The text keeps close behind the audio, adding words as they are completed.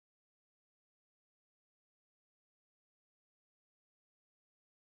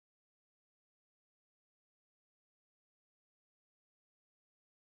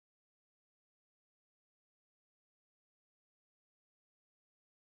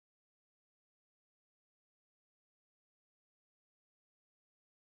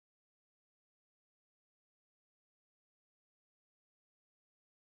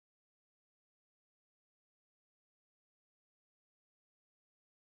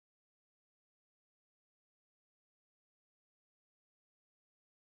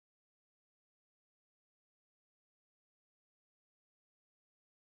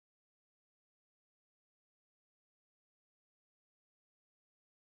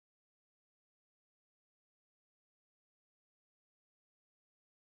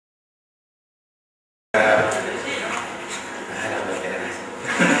فكنت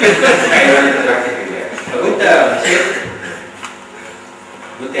مشيت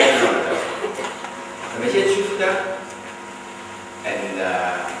قلت يعني فمشيت شفت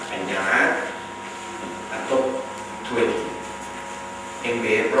الجامعات التوب 20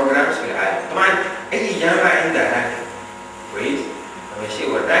 MBA programs في العالم. طبعا اي جامعه عندها رانكينج كويس، فمشيت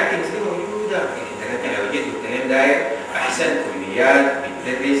والرانكينجز دي موجوده في الانترنت. انا لو جيت قلت لهم داير احسن كليات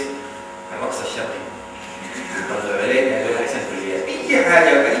بتدرس المقصى الشرقي طلعوا عليك هذول احسن كليات، اي حاجه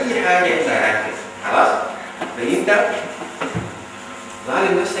عندها رانكينج خلاص. فانت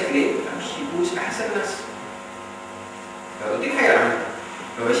ظالم نفسك ليه؟ امشي بوس احسن ناس. فدي الحاجه عملتها.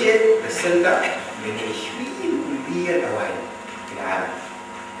 فمشيت رسلت من 20 كليه الاوائل في العالم.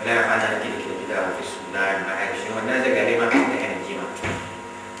 ولا انا كده في السودان ما عارف شنو، الناس قال لي ما في امتحان الجامعه.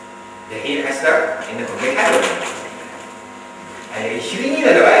 الحين حسب انكم في حاجه ولا ال 20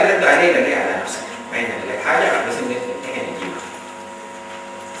 الاوائل ردوا علي قال لي على نفسك ما عندنا لك حاجه بس انك تمتحن الجامعه.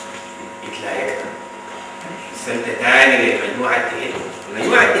 اتلاقيت رسلت ثاني للمجموعه تحتهم،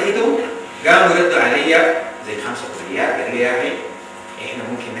 المجموعه تحتهم قاموا ردوا علي زي 5 كليات قال لي يا اخي احنا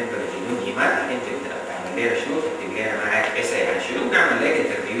ممكن نقبل بدون جامعات، لكن انت تعمل لنا شنو؟ تكتب لنا معاك اساي عن شنو؟ نعمل لك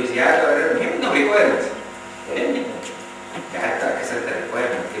انترفيو زياده. المهم انهم ريكوايرمنتس مهم جدا. حتى كسرت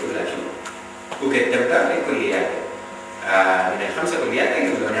الريكوايرمنت ولا شنو وكتبت الكليات. من ال5 كليات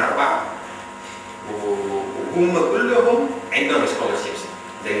قبلوني 4 وهم كلهم عندهم سكولرشيبس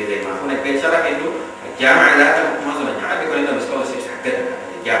زي ما اخونا البيت شرح انه الجامعه ذاتها معظم الجامعات بيكون عندهم سكولرشيبس حقتها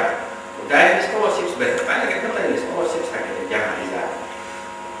حقت الجامعه وثاني سكولرشيبس بس. فانا قدمت السكولرشيبس حقت الجامعه ذاتها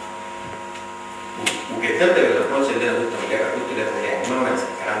وقدمت بالابروتش اللي انا قلت له يعني ما بنسى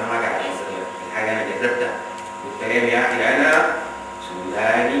الكلام ده، ما قاعد انسى الحاجه انا جربتها. قلت لهم يا اخي انا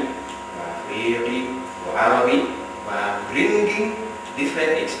سوداني وافريقي وعربي bringing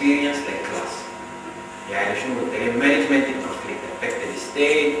different experience like class. يعني شنو قلت لهم؟ management in conflict affected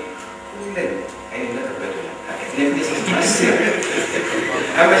state كل هاي اللي كتبته هتكلم قصص مؤثره.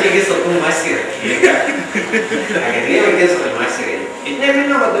 اهم شيء قصه تكون مؤثره. هكلمك القصص المؤثره دي. 2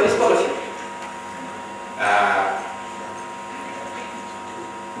 منهم ادوني سكولرشيب.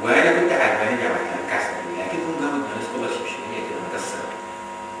 وانا كنت عارفاني جامعه الكاسر لكن هم قاموا ادوني سكولرشيب شويه كده مكسره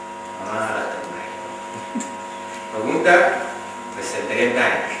ما رتب معي. فقمت رسلت لهم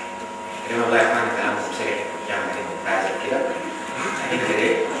ثاني قلت لهم والله يا اخوان كلامكم صريح الجامعه دي ممتازه كده انت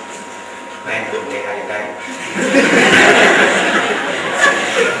ليه؟ ما عندكم اي حاجه ثانيه؟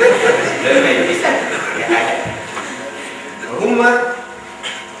 لا ما يجيسك اي حاجه. فهم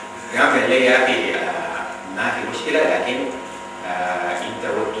قاموا قال لي يا اخي ما في مشكله لكن انت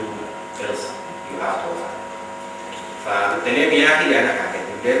وقته خلص يو هاف تو. فقلت لهم يا اخي انا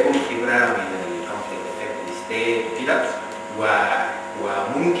هقدم لكم خبره من الكونفليكت افكتد ستيت وكده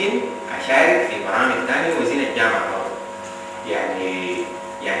وممكن اشارك في برامج ثانيه وزين الجامعه برضه.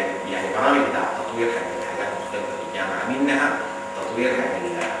 يعني برامج بتاع تطوير حاجات مختلفه في الجامعه، منها تطوير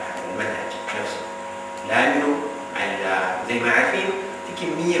المنهج نفسه. لانه زي ما عارفين في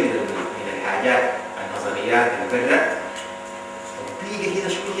كميه من الحاجات النظريات اللي برا تطبيقها هنا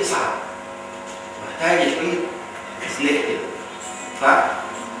شويه صعب محتاجه شويه تصليح كده صح؟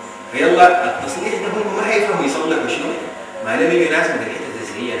 فيلا التصليح ده هم ما هيفهموا يصلحوا شنو؟ ما لم يجوا ناس من الحته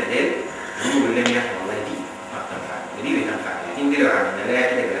التسليحيه هذيل يقولوا لهم يا اخي والله دي ما بتنفع ودي بتنفع، لكن دي لو عملنا لها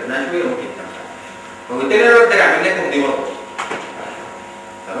كده قلبناها شويه ممكن تنفع. فقلت له انا اقدر اعمل لكم دي برضه.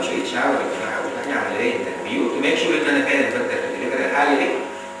 فمشوا يتشاوروا يا جماعه وثاني عمل لي انترفيو تو ميك شور ان انا فعلا بقدر اديليفر الحاجه دي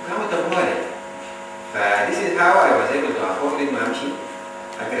وقاموا تابعوها لي. فديس از هاو اي واز ايبل تو افورد انه امشي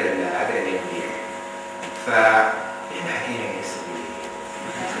اقرا الام. فاحنا حكينا قصه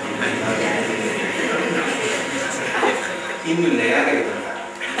انه اللياقه بتنفع.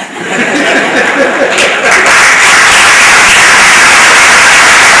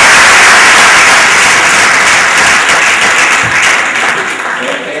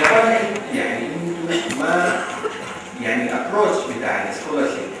 يعني انتم ما يعني الابروتش بتاع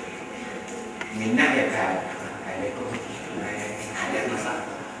السكولرشيب من ناحيه بتاعت عليكم حاجاتنا صح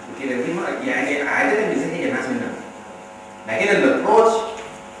وكده دي يعني عاده بنزهق ناس منها، لكن الابروتش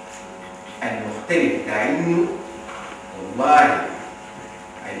المختلف بتاع انه والله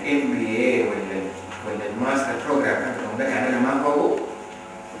الام بي اي ولا الماستر بروجرام حقهم ده يعني انا ما فوقه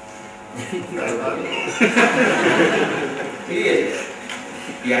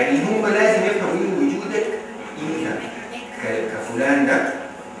يعني هم لازم يفهموا ان وجودك انت كفلان ده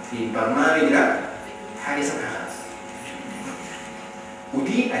في البرنامج ده حاجه سمحه خالص.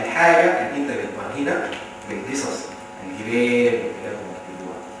 ودي الحاجه اللي انت بتبرهنها بالقصص الجبال اللي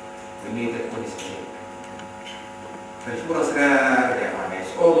بتكتبوها وان انت تكون سبيشال. فالفرص راجعه يا جماعه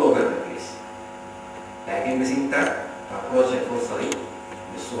all over the place. لكن بس انت تابروش الفرصة دي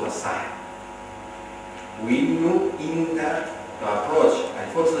بالصورة الصح، وانه انت تابروش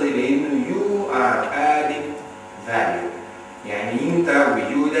الفرصة دي بانه you are adding value، يعني انت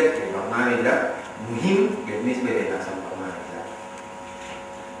وجودك في البرنامج ده مهم بالنسبة للناس البرنامج ده.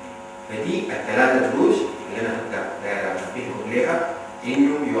 فدي الثلاثة دروس اللي انا كنت داير انبهكم ليها،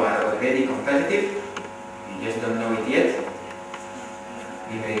 انه you are already competitive you just don't know it yet.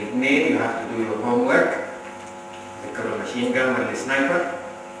 نمرة 2 you have to do your homework، تذكروا الماشين جن والسنايبر.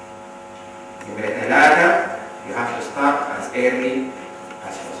 نمرة 3 you have to start as early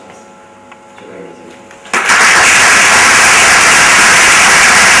as possible. شكرا جزيلا.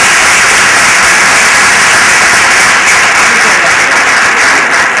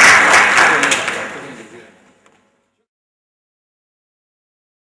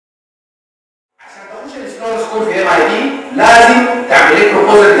 سكول في MIT لازم تعمل لك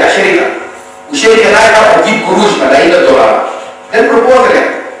بروبوزل بتاع شركه، وشركه ناجحه وهتجيب قروش ملايين الدولارات. ده البروبوزل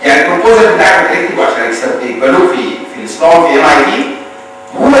يعني البروبوزل بتاعك بتكتبه عشان يقبلوك في الاسلام في MIT.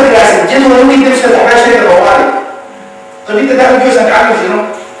 هو دراسه جدوى ممكن تمشي تفتح لها شركه طوالي. طيب انت داخل جوه تتعلم شنو؟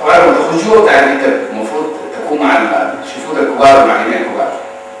 طبعا لما تخرج جوه بتاع انت المفروض تكون مع الشفوت الكبار والمعلمين الكبار.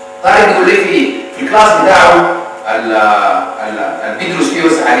 طارق بيقول لي في الكلاس بتاعه اللي بيدرس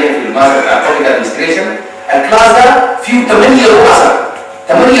فيه حاليا في الماستر بتاع بابليك ادمنستريشن، الكلاس ده فيه 8 رؤساء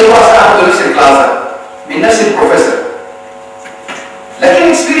اخذوا نفس الكلاس ده من نفس البروفيسور. لكن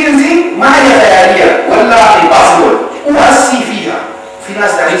الاكسبيرينس دي ما هي خياليه ولا امباسبل، واسي فيها، في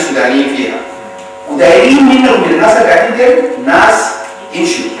ناس دايرين سودانيين فيها، ودايرين منهم من الناس اللي قاعدين دول ناس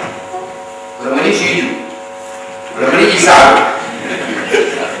يمشوا ولما يجوا ولما يجي يساعدوا.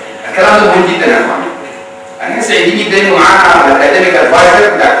 الكلام ده مهم جدا يا اخوان. احنا سعيدين جدا انه معانا الاكاديميك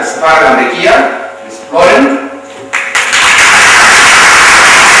ادفايزر بتاعت السفاره الامريكيه لورين.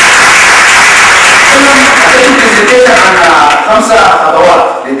 عن 5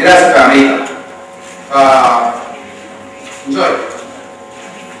 خطوات للدراسه في امريكا. enjoy.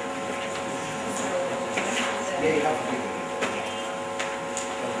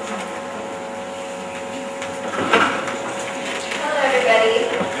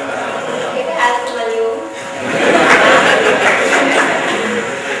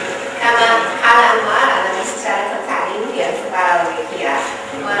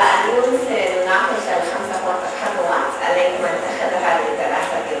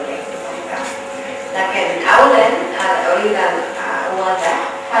 أريد أن أوضح،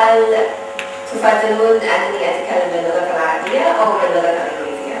 هل تفضلون أنني أتكلم باللغة العربية أو باللغة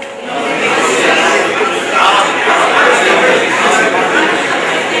الإنجليزية؟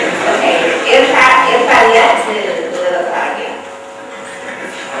 ارفع اليد باللغة العربية.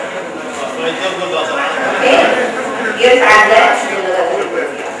 ارفع اليد باللغة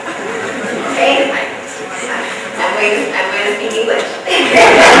الإنجليزية. I'm going to speak English.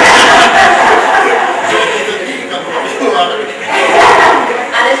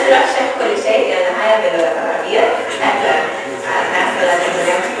 أنا سأشرح كل شيء لأن هذا باللغة العربية.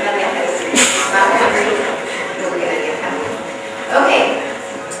 Okay,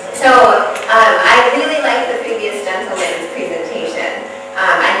 so I really like the previous gentleman's presentation.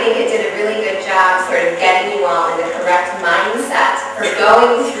 I think it did a really good job sort of getting you all in the correct mindset for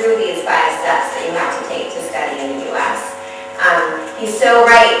going through these 5 steps that you have to take to study in the U.S. He's so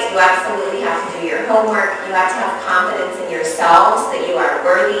right. You absolutely have to do your homework. You have to have confidence in yourselves that you are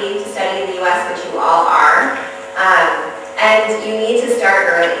worthy to study in the U.S., which you all are. And you need to start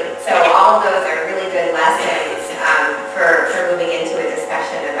early. So all of those are really good lessons for moving into a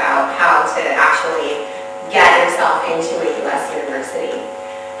discussion about how to actually get yourself into a U.S. university.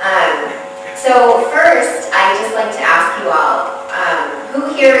 So first, I'd just like to ask you all, who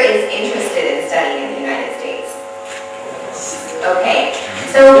here is interested in studying in the United States? Okay,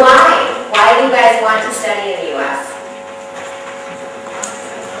 so why? Why do you guys want to study in the U.S.?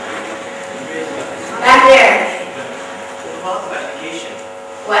 Back there. The quality of education.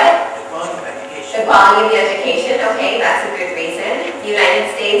 What? The quality of education. The quality of the education, okay, that's a good reason. The United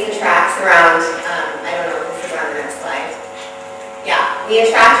States attracts around, I don't know if this is on the next slide. Yeah, we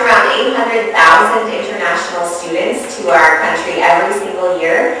attract around 800,000 international students to our country every single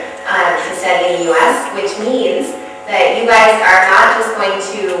year to study in the U.S., which means that you guys are not just going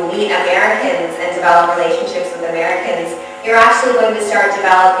to meet Americans and develop relationships with Americans, you're actually going to start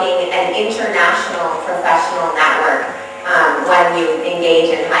developing an international professional network when you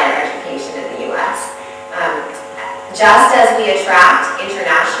engage in higher education in the U.S. Just as we attract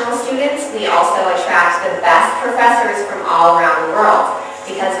international students, we also attract the best professors from all around the world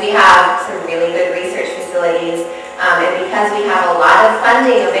because we have some really good research facilities and because we have a lot of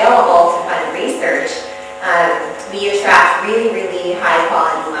funding available to fund research. We attract really, really high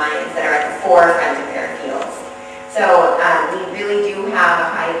quality minds that are at the forefront of their fields. So we really do have a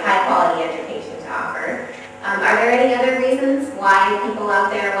high quality education to offer. Are there any other reasons why people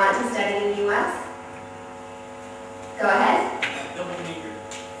out there want to study in the U.S.? Go ahead.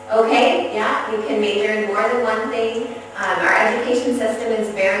 Okay, yeah, you can major in more than one thing. Our education system is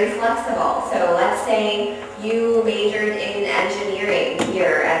very flexible. So let's say you majored in engineering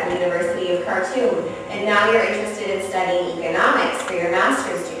here at the University of Khartoum, and now you're interested in studying economics for your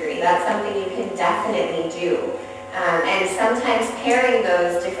master's degree. That's something you can definitely do. And sometimes pairing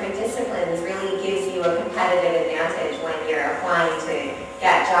those different disciplines really gives you a competitive advantage when you're applying to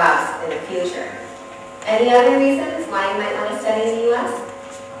get jobs in the future. Any other reasons why you might want to study in the U.S.?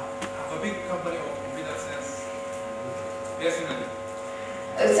 A big company of computer science. Yes,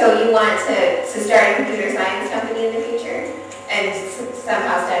 so you want to start a computer science company in the future? And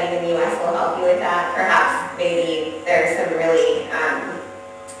somehow studying in the U.S. will help you with that? Perhaps maybe there's some really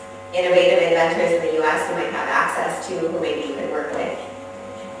innovative inventors in the U.S. who might have access to, who maybe you could work with.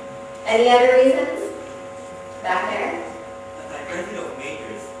 Any other reasons? Back there? The diversity of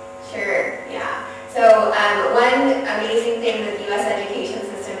majors. Sure, yeah. So one amazing thing that the U.S. education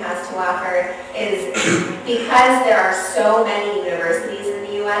system has to offer is because there are so many universities in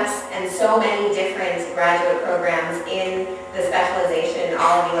the U.S. and so many different graduate programs in the specialization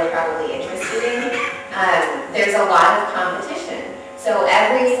all of you are probably interested in, there's a lot of competition. So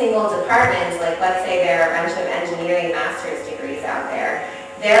every single department, like let's say there are a bunch of engineering master's degrees out there,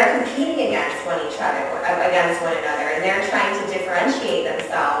 they're competing against one another, and they're trying to differentiate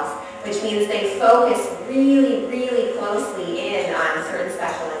themselves, which means they focus really, really closely in on certain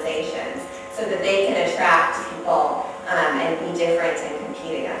specializations so that they can attract people and be different and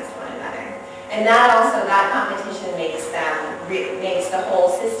compete against one another. And that competition makes the whole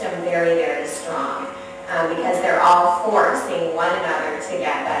system very, very strong. Because they're all forcing one another to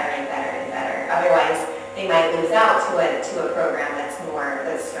get better and better and better. Otherwise, they might lose out to a program that's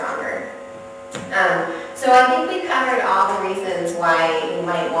stronger. So I think we covered all the reasons why you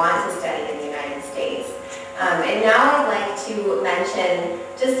might want to study in the United States. And now I'd like to mention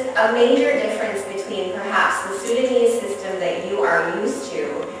just a major difference between perhaps the Sudanese system that you are used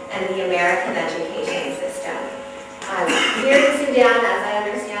to and the American education system. Here in Sudan, as I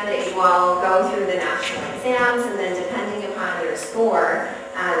understand it, you all go through the national exams, and then depending upon your score,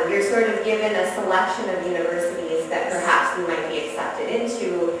 you're sort of given a selection of universities that perhaps you might be accepted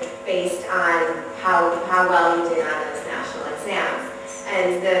into based on how well you did on those national exams.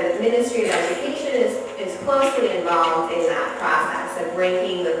 And the Ministry of Education is closely involved in that process of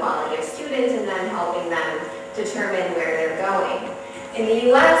ranking the quality of students and then helping them determine where they're going. In the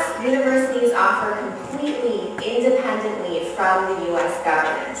U.S., universities offer completely independently from the U.S.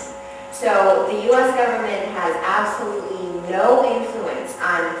 government. So the U.S. government has absolutely no influence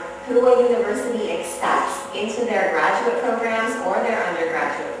on who a university accepts into their graduate programs or their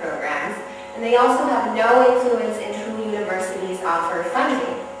undergraduate programs. And they also have no influence in who universities offer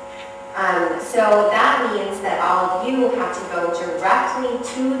funding. So that means that all of you have to go directly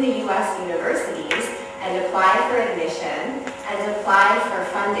to the U.S. universities and apply for admission and apply for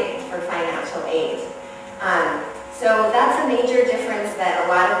funding, for financial aid. So that's a major difference that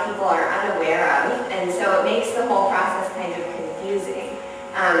a lot of people are unaware of, and so it makes the whole process kind of confusing.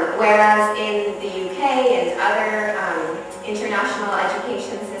 Whereas in the UK and other international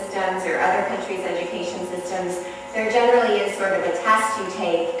education systems or other countries' education systems, there generally is sort of a test you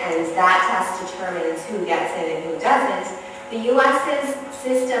take, and that test determines who gets in and who doesn't. The US's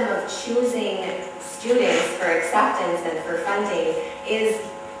system of choosing students for acceptance and for funding is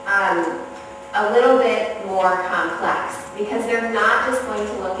a little bit more complex because they're not just going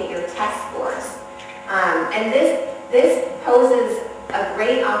to look at your test scores. And this poses a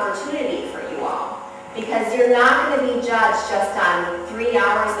great opportunity for you all because you're not going to be judged just on 3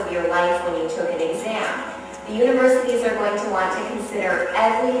 hours of your life when you took an exam. The universities are going to want to consider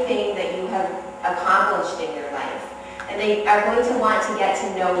everything that you have accomplished in your life. And they are going to want to get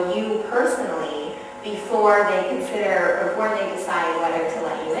to know you personally before they decide whether to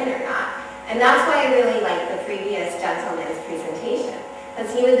let you in or not. And that's why I really like the previous gentleman's presentation,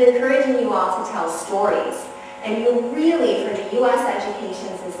 because he was encouraging you all to tell stories. And you really, for the U.S.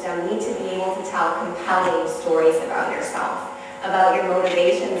 education system, need to be able to tell compelling stories about yourself, about your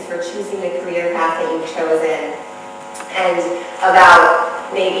motivations for choosing the career path that you've chosen, and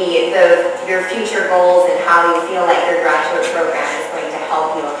about maybe your future goals and how you feel like your graduate program is going to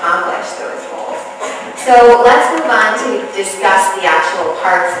help you accomplish those goals. So let's move on to discuss the actual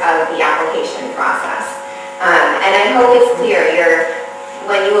parts of the application process. And I hope it's clear,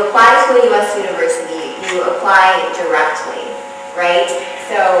 when you apply to a U.S. university, you apply directly, right?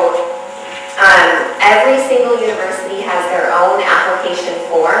 So every single university has their own application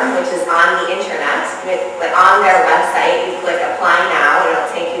form, which is on the internet. On their website, you click apply now, and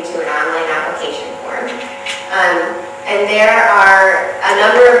it'll take you to an online application form. And there are a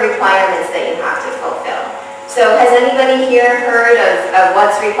number of requirements that you have to fulfill. So has anybody here heard of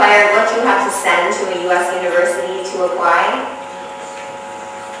what's required? What do you have to send to a U.S. university to apply?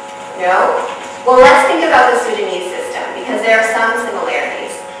 No? Well, let's think about the Sudanese system, because there are some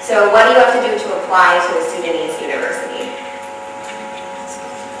similarities. So what do you have to do to apply to a Sudanese university?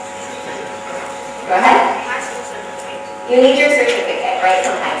 Go ahead. High school certificate. You need your certificate, right,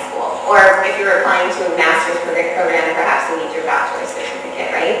 from high school. Or if you're applying to a master's program, perhaps you need your bachelor's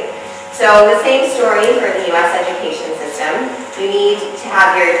certificate, right? So the same story for the U.S. education system. You need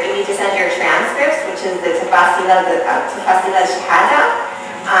to send your transcripts, which is the Dafa-Alla Shahada,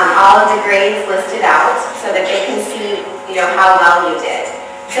 all of the grades listed out so that they can see, how well you did.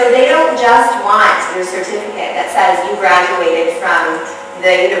 So they don't just want your certificate that says you graduated from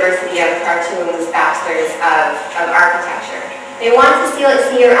the University of Khartoum's Bachelor's of Architecture. They want to see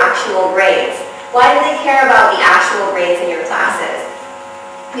your actual grades. Why do they care about the actual grades in your classes?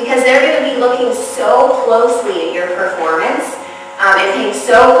 Because they're going to be looking so closely at your performance and paying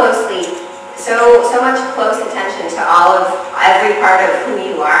so much close attention to every part of who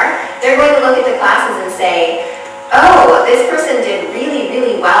you are. They're going to look at the classes and say, oh, this person did really,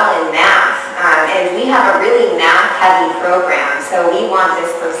 really well in math, and we have a really math-heavy program, so we want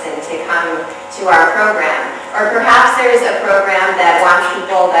this person to come to our program. Or perhaps there's a program that wants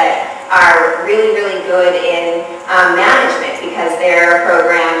people that are really, really good in management, because their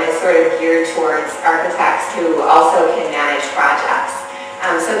program is sort of geared towards architects who also can manage projects.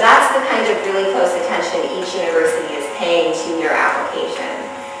 So that's the kind of really close attention each university is paying to your application.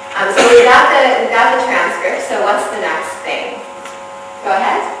 So we got the transcript, so what's the next thing? Go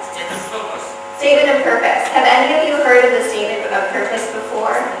ahead. Statement of purpose. Statement of purpose. Have any of you heard of the statement of purpose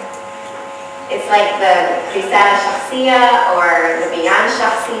before? It's like the Risala Shakhsiya or the Bayan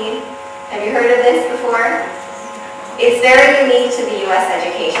Shakhsi. Have you heard of this before? It's very unique to the U.S.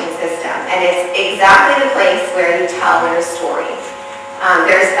 education system, and it's exactly the place where you tell your story.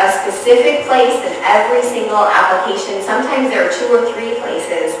 There's a specific place in every single application. Sometimes there are 2 or 3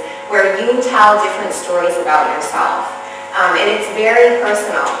 places where you tell different stories about yourself. And it's very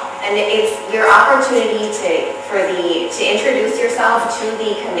personal. And it's your opportunity to introduce yourself to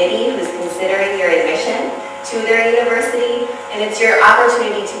the committee who's considering your admission to their university. And it's your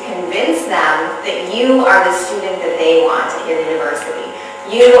opportunity to convince them that you are the student that they want at your university.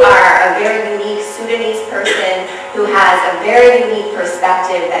 You are a very unique Sudanese person who has a very unique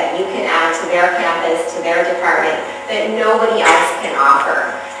perspective that you can add to their campus, to their department, that nobody else can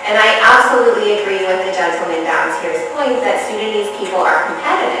offer. And I absolutely agree with the gentleman down here's point that Sudanese people are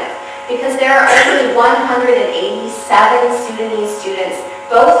competitive, because there are only 187 Sudanese students,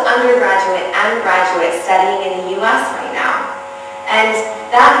 both undergraduate and graduate, studying in the U.S. right now. And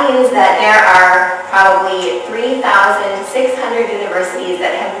that means that there are probably 3,600 universities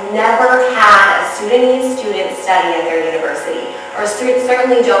that have never had a Sudanese student study at their university, or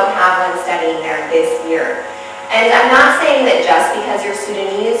certainly don't have one studying there this year. And I'm not saying that just because you're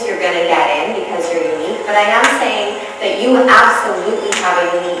Sudanese, you're going to get in because you're unique, but I am saying that you absolutely have a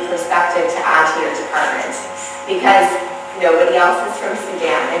unique perspective to add to your department, because nobody else is from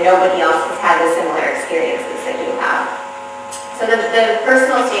Sudan and nobody else has had the similar experiences that you have. So the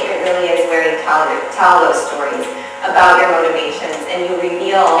personal statement really is where you tell those stories about your motivations, and you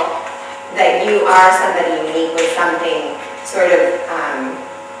reveal that you are somebody unique with something sort of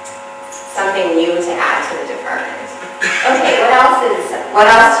something new to add to the department. Okay, what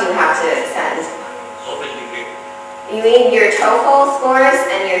else do you have to send? TOEFL degree. You need your TOEFL scores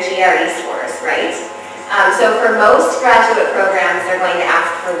and your GRE scores, right? So for most graduate programs, they're going to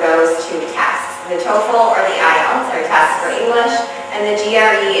ask for those 2 tests. The TOEFL or the IELTS are tests for English, and the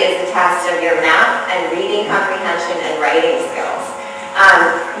GRE is a test of your math and reading comprehension and writing skills.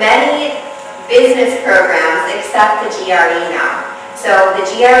 Many business programs accept the GRE now. So the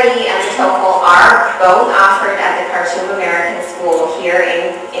GRE and the TOEFL are both offered at the Khartoum American School here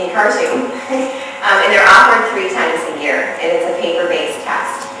in Khartoum, and they're offered 3 times a year, and it's a paper-based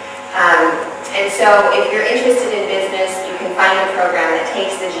test. And so if you're interested in business, you can find a program that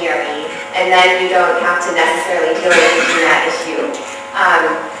takes the GRE, and then you don't have to necessarily deal with the GMAT issue.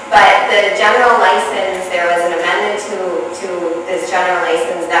 But the general license, there was an amendment to this general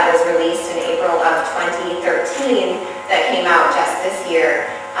license that was released in April of 2013 that came out just this year.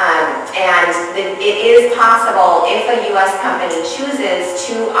 And it is possible if a U.S. company chooses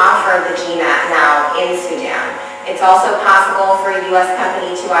to offer the GMAT now in Sudan. It's also possible for a U.S.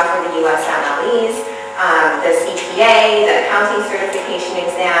 company to offer the U.S. MLEs, the CPA, the accounting certification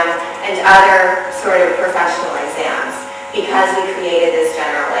exam, and other sort of professional exams because we created this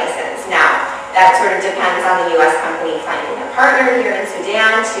general license. Now, that sort of depends on the U.S. company finding a partner here in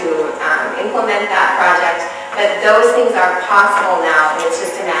Sudan to implement that project, but those things are possible now, and it's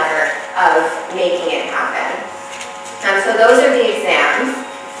just a matter of making it happen. So those are the exams.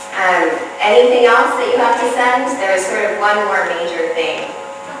 Anything else that you have to send? There's sort of one more major thing.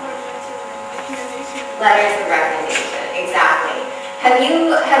 Letters of recommendation, exactly. Have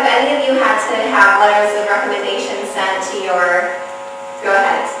any of you had to have letters of recommendation sent to your, go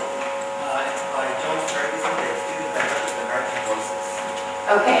ahead. I don't start this in the student director of American Voices.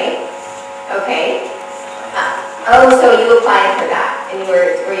 Okay, okay. Oh, so you applied for that, and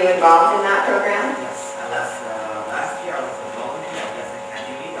were you involved in that program? Yes, I was, last year I was a volunteer at the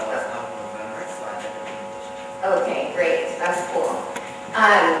academy. I was not a member, so I did the invitation. Okay, great, that's cool.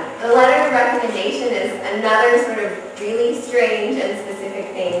 The letter of recommendation is another sort of really strange and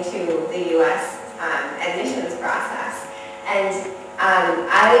specific thing to the U.S. Admissions process. And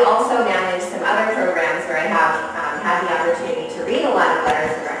I also manage some other programs where I have had the opportunity to read a lot of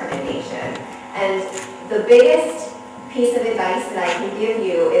letters of recommendation. And the biggest piece of advice that I can give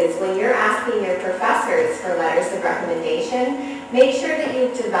you is when you're asking your professors for letters of recommendation, make sure that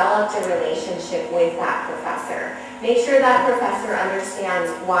you've developed a relationship with that professor. Make sure that professor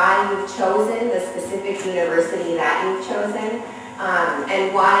understands why you've chosen the specific university that you've chosen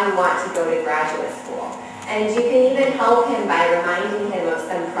and why you want to go to graduate school. And you can even help him by reminding him of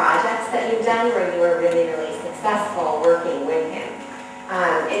some projects that you've done where you were really, really successful working with him.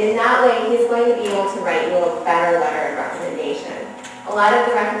 And in that way, he's going to be able to write you a better letter of recommendation. A lot of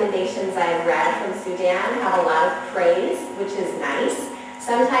the recommendations I've read from Sudan have a lot of praise, which is nice.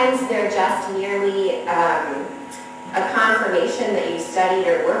 Sometimes they're just merely a confirmation that you studied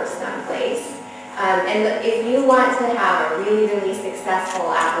or worked someplace. And if you want to have a really, really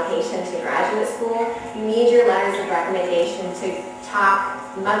successful application to graduate school, you need your letters of recommendation to talk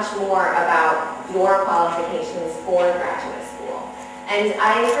much more about your qualifications for graduate school. And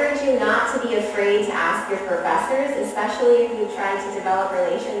I encourage you not to be afraid to ask your professors, especially if you try to develop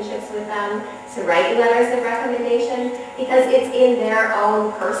relationships with them, to write letters of recommendation, because it's in their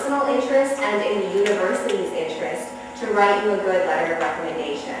own personal interest and in the university's interest to write you a good letter of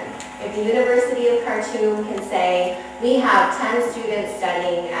recommendation. If the University of Khartoum can say, we have 10 students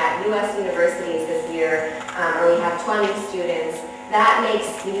studying at U.S. universities this year, or we have 20 students, that makes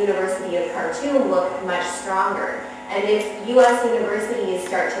the University of Khartoum look much stronger. And if U.S. universities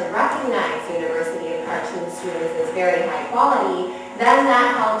start to recognize University of Khartoum students as very high quality, then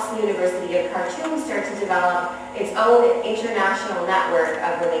that helps the University of Khartoum start to develop its own international network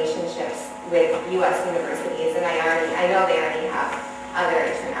of relationships with U.S. universities. And I know they already have other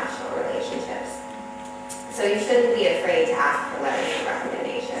international relationships. So you shouldn't be afraid to ask for letters of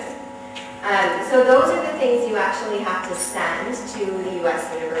recommendation. So those are the things you actually have to send to the U.S.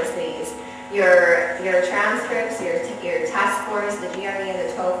 universities. Your transcripts, your test scores, the GRE and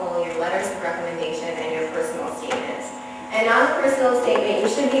the TOEFL, your letters of recommendation, and your personal statements. And on the personal statement, you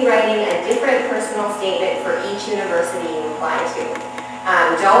should be writing a different personal statement for each university you apply to.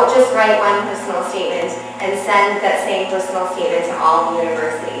 Don't just write one personal statement and send that same personal statement to all the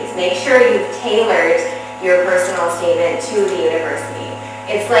universities. Make sure you've tailored your personal statement to the university.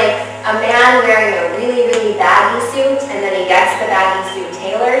 It's like a man wearing a really, really baggy suit, and then he gets the baggy suit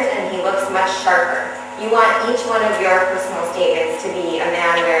tailored, and he looks much sharper. You want each one of your personal statements to be a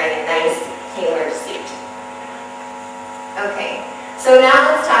man wearing a nice, tailored suit. Okay, so now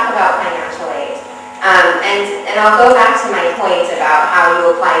let's talk about financial aid. And I'll go back to my point about how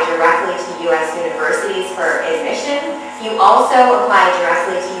you apply directly to U.S. universities for admission. You also apply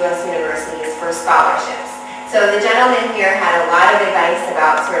directly to U.S. universities for scholarships. So the gentleman here had a lot of advice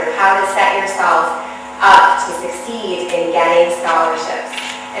about sort of how to set yourself up to succeed in getting scholarships.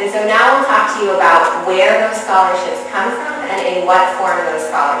 And so now we'll talk to you about where those scholarships come from and in what form those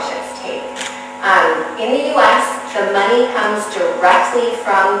scholarships take. In the U.S., the money comes directly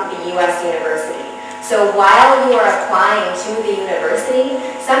from the U.S. university. So while you are applying to the university,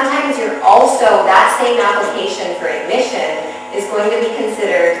 sometimes you're also, that same application for admission is going to be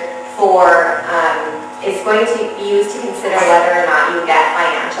considered for, is going to be used to consider whether or not you get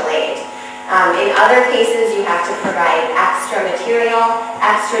financial aid. In other cases, you have to provide extra material,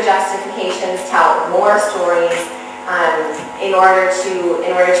 extra justifications, tell more stories in order to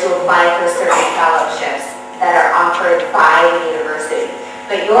apply for certain fellowships that are offered by the university.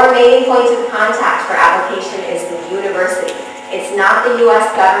 But your main point of contact for application is the university. It's not the US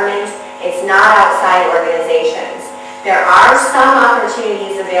government, it's not outside organizations. There are some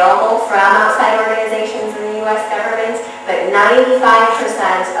opportunities available from outside organizations in the US government, but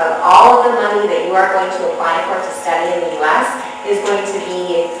 95% of all of the money that you are going to apply for to study in the US is going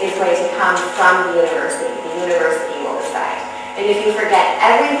to come from the university. The university will decide. And if you forget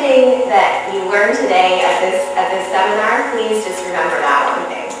everything that you learned today at this seminar, please just remember that one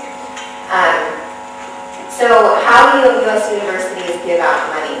thing. So how do US universities give out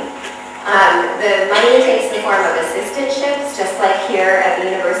money? The money takes the form of assistantships, just like here at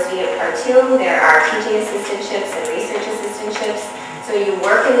the University of Khartoum. There are teaching assistantships and research assistantships. So you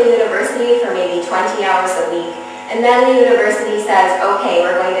work in the university for maybe 20 hours a week, and then the university says, okay,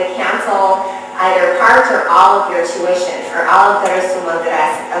 we're going to cancel either part or all of your tuition, or all of the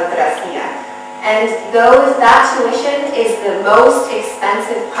madrasiya. And that tuition is the most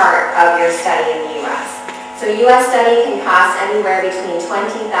expensive part of your study in the US. So US study can cost anywhere between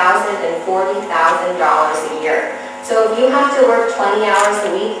 $20,000 and $40,000 a year. So if you have to work 20 hours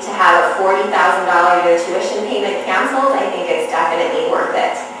a week to have a $40,000 a year tuition payment canceled, I think it's definitely worth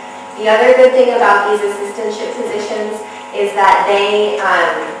it. The other good thing about these assistantship positions is that they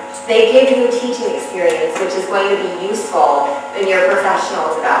give you teaching experience, which is going to be useful in your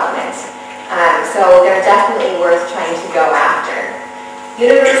professional development. So they're definitely worth trying to go after.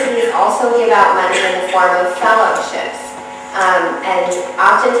 Universities also give out money in the form of fellowships. And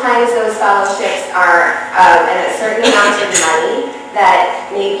oftentimes those fellowships are a certain amount of money that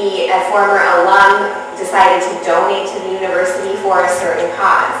maybe a former alum decided to donate to the university for a certain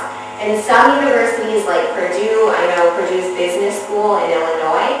cause. And some universities like Purdue, I know Purdue's business school in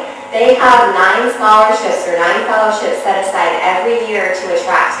Illinois, they have 9 scholarships or 9 fellowships set aside every year to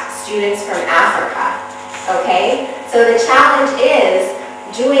attract students from Africa. Okay? So the challenge is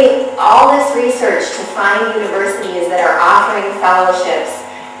doing all this research to find universities that are offering fellowships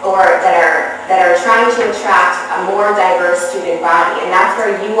or that are trying to attract a more diverse student body, and that's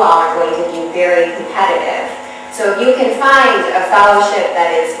where you all are going to be very competitive. So if you can find a fellowship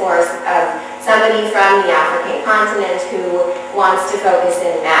that is for somebody from the African continent who wants to focus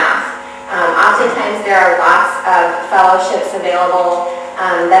in math, oftentimes there are lots of fellowships available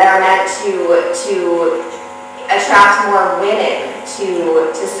that are meant to attract more women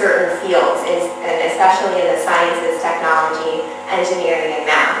to certain fields, and especially in the sciences, technology, engineering, and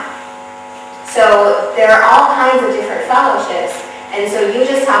math. So there are all kinds of different fellowships, and so you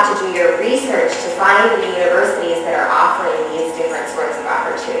just have to do your research to find the universities that are offering these different sorts of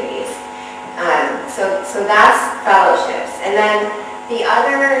opportunities. So that's fellowships. And then the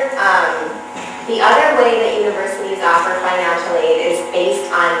other way that universities offer financial aid is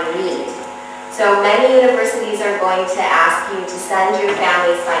based on need. So many universities are going to ask you to send your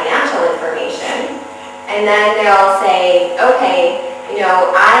family's financial information, and then they'll say, okay, you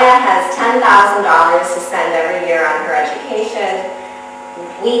know, Aya has $10,000 to spend every year on her education.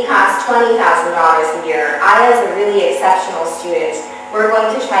 We cost $20,000 a year. Aya is a really exceptional student. We're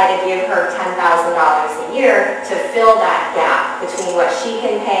going to try to give her $10,000 a year to fill that gap between what she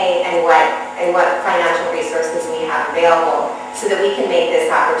can pay and what financial resources we have available, so that we can make this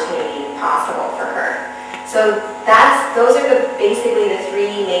opportunity possible for her. So those are basically the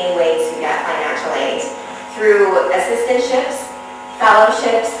 3 main ways you get financial aid: through assistantships,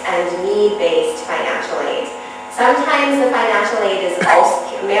 fellowships, and need-based financial aid. Sometimes the financial aid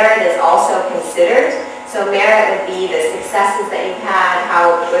merit is also considered. So merit would be the successes that you've had,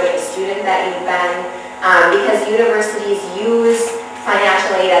 how good of a student that you've been, because universities use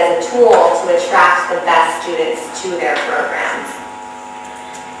financial aid as a tool to attract the best students to their programs.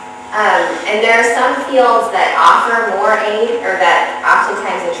 And there are some fields that offer more aid, or that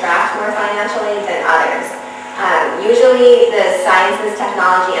oftentimes attract more financial aid than others. Usually the sciences,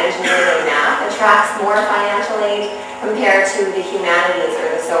 technology, engineering, and math attracts more financial aid compared to the humanities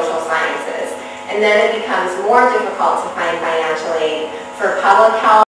or the social sciences. And then it becomes more difficult to find financial aid for public health,